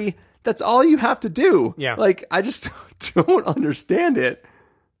party? That's all you have to do. Yeah. Like, I just don't understand it.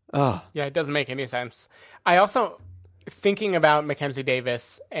 Yeah, it doesn't make any sense. I also, thinking about Mackenzie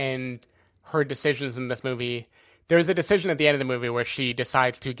Davis and her decisions in this movie, there's a decision at the end of the movie where she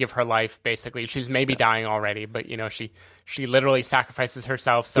decides to give her life, basically. She's maybe dying already, but, you know, she literally sacrifices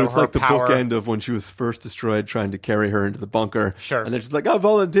herself. So it's her like the power... bookend of when she was first destroyed, trying to carry her into the bunker. Sure. And then she's like, I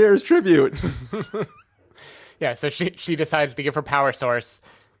volunteer as tribute. Yeah, so she decides to give her power source.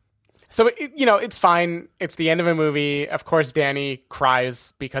 So, it's fine. It's the end of a movie. Of course, Dani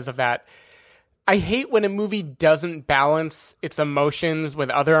cries because of that. I hate when a movie doesn't balance its emotions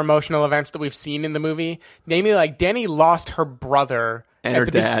with other emotional events that we've seen in the movie. Namely, like, Dani lost her brother. And her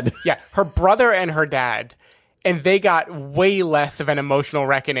dad. Yeah, her brother and her dad. And they got way less of an emotional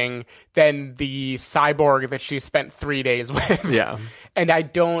reckoning than the cyborg that she spent 3 days with. Yeah. And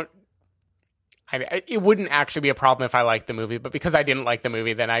it wouldn't actually be a problem if I liked the movie, but because I didn't like the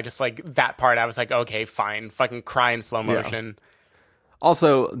movie, then I just, like, that part, I was like, okay, fine, fucking cry in slow motion. Yeah.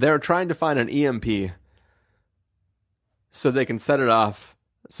 Also, they're trying to find an EMP so they can set it off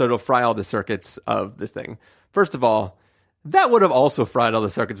so it'll fry all the circuits of this thing. First of all, that would have also fried all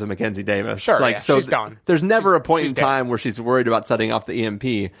the circuits of Mackenzie Davis. Sure, yeah, she's gone. There's never a point in time where she's worried about setting off the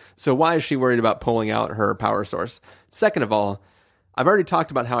EMP, so why is she worried about pulling out her power source? Second of all, I've already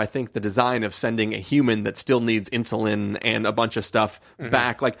talked about how I think the design of sending a human that still needs insulin and a bunch of stuff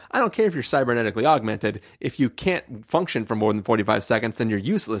back, like, I don't care if you're cybernetically augmented. If you can't function for more than 45 seconds, then you're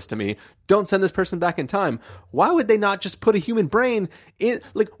useless to me. Don't send this person back in time. Why would they not just put a human brain in?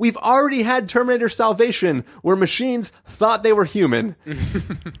 Like, we've already had Terminator Salvation, where machines thought they were human.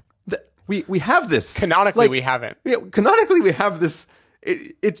 We have this. Canonically, we haven't. Yeah, canonically, we have this.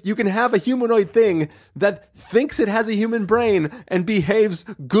 You can have a humanoid thing that thinks it has a human brain and behaves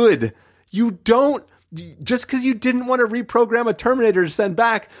good. You don't, just because you didn't want to reprogram a Terminator to send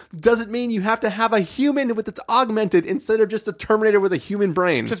back doesn't mean you have to have a human with its augmented instead of just a Terminator with a human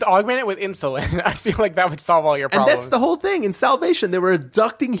brain. Just augment it with insulin. I feel like that would solve all your problems. And that's the whole thing. In Salvation, they were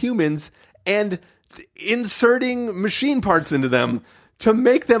abducting humans and inserting machine parts into them to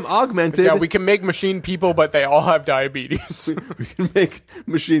make them augmented. Yeah, we can make machine people, but they all have diabetes. We can make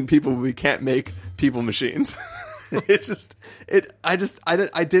machine people, but we can't make people machines. It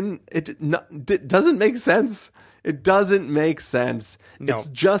doesn't make sense. It doesn't make sense. No. It's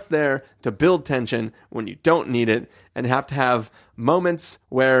just there to build tension when you don't need it, and have to have moments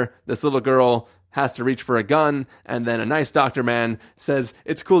where this little girl has to reach for a gun, and then a nice doctor man says,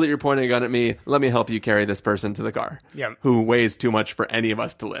 "It's cool that you're pointing a gun at me. Let me help you carry this person to the car." Yeah. Who weighs too much for any of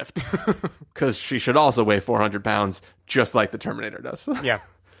us to lift. Because she should also weigh 400 pounds, just like the Terminator does. Yeah.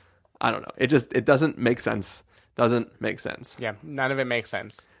 I don't know. It doesn't make sense. Doesn't make sense. Yeah. None of it makes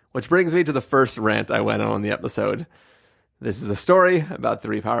sense. Which brings me to the first rant I went on in the episode. This is a story about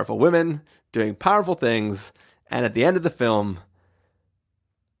 3 powerful women doing powerful things, and at the end of the film,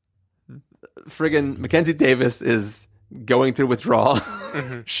 friggin' Mackenzie Davis is going through withdrawal.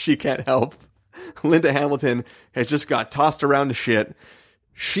 She can't help. Linda Hamilton has just got tossed around to shit.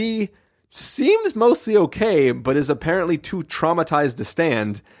 She seems mostly okay, but is apparently too traumatized to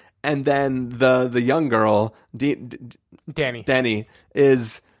stand. And then the young girl, Danny,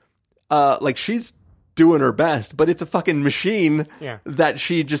 is like, she's doing her best, but it's a fucking machine that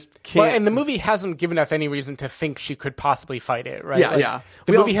she just can't. Well, and the movie hasn't given us any reason to think she could possibly fight it, right? Yeah, yeah.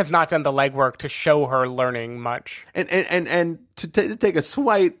 The movie has not done the legwork to show her learning much. And to take a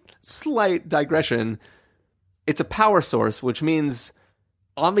slight digression, it's a power source, which means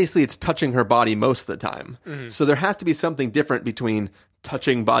obviously it's touching her body most of the time. So there has to be something different between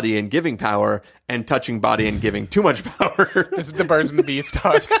touching body and giving power and touching body and giving too much power. This is the birds and the bees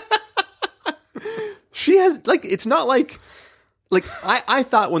talk. She has, like, it's not like I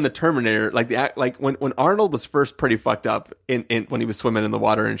thought when the Terminator, when Arnold was first pretty fucked up in when he was swimming in the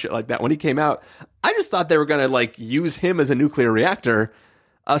water and shit like that, when he came out, I just thought they were gonna, like, use him as a nuclear reactor,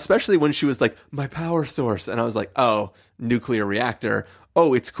 especially when she was like, my power source, and I was like, oh, nuclear reactor.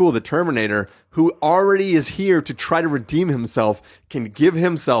 Oh, it's cool. The Terminator, who already is here to try to redeem himself, can give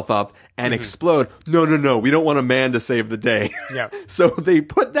himself up and explode. No. We don't want a man to save the day. Yeah. So they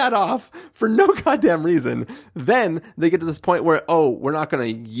put that off for no goddamn reason. Then they get to this point where, oh, we're not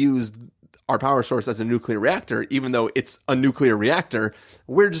going to use our power source as a nuclear reactor, even though it's a nuclear reactor.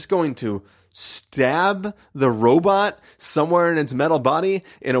 We're just going to stab the robot somewhere in its metal body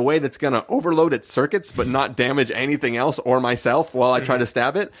in a way that's going to overload its circuits but not damage anything else or myself while I try to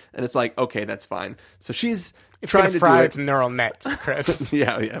stab it. And it's like, okay, that's fine. So she's trying to fry do it. its neural nets, Chris.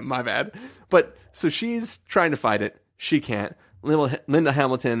 yeah, my bad. But so she's trying to fight it. She can't. Linda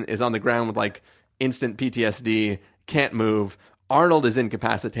Hamilton is on the ground with, like, instant PTSD, can't move. Arnold is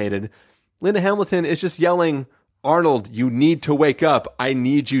incapacitated. Linda Hamilton is just yelling, Arnold, you need to wake up. I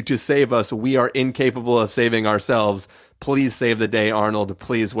need you to save us. We are incapable of saving ourselves. Please save the day, Arnold.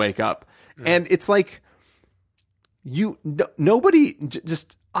 Please wake up. And it's like, nobody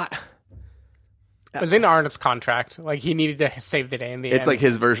just... It was in Arnold's contract. Like, he needed to save the day in the end. It's like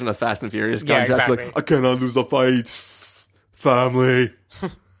his version of Fast and Furious contract. Yeah, exactly. Like, I cannot lose a fight. Family.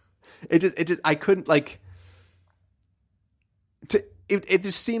 I couldn't, like... It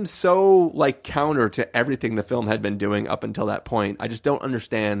just seems so, like, counter to everything the film had been doing up until that point. I just don't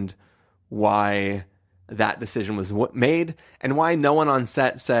understand why that decision was made and why no one on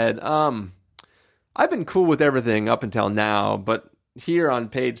set said, I've been cool with everything up until now, but here on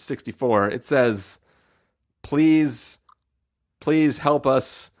page 64, it says, please help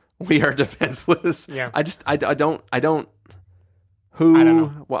us. We are defenseless. Yeah. I don't, I don't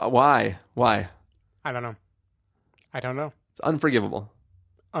know. Why? I don't know. It's unforgivable.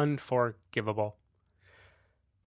 Unforgivable.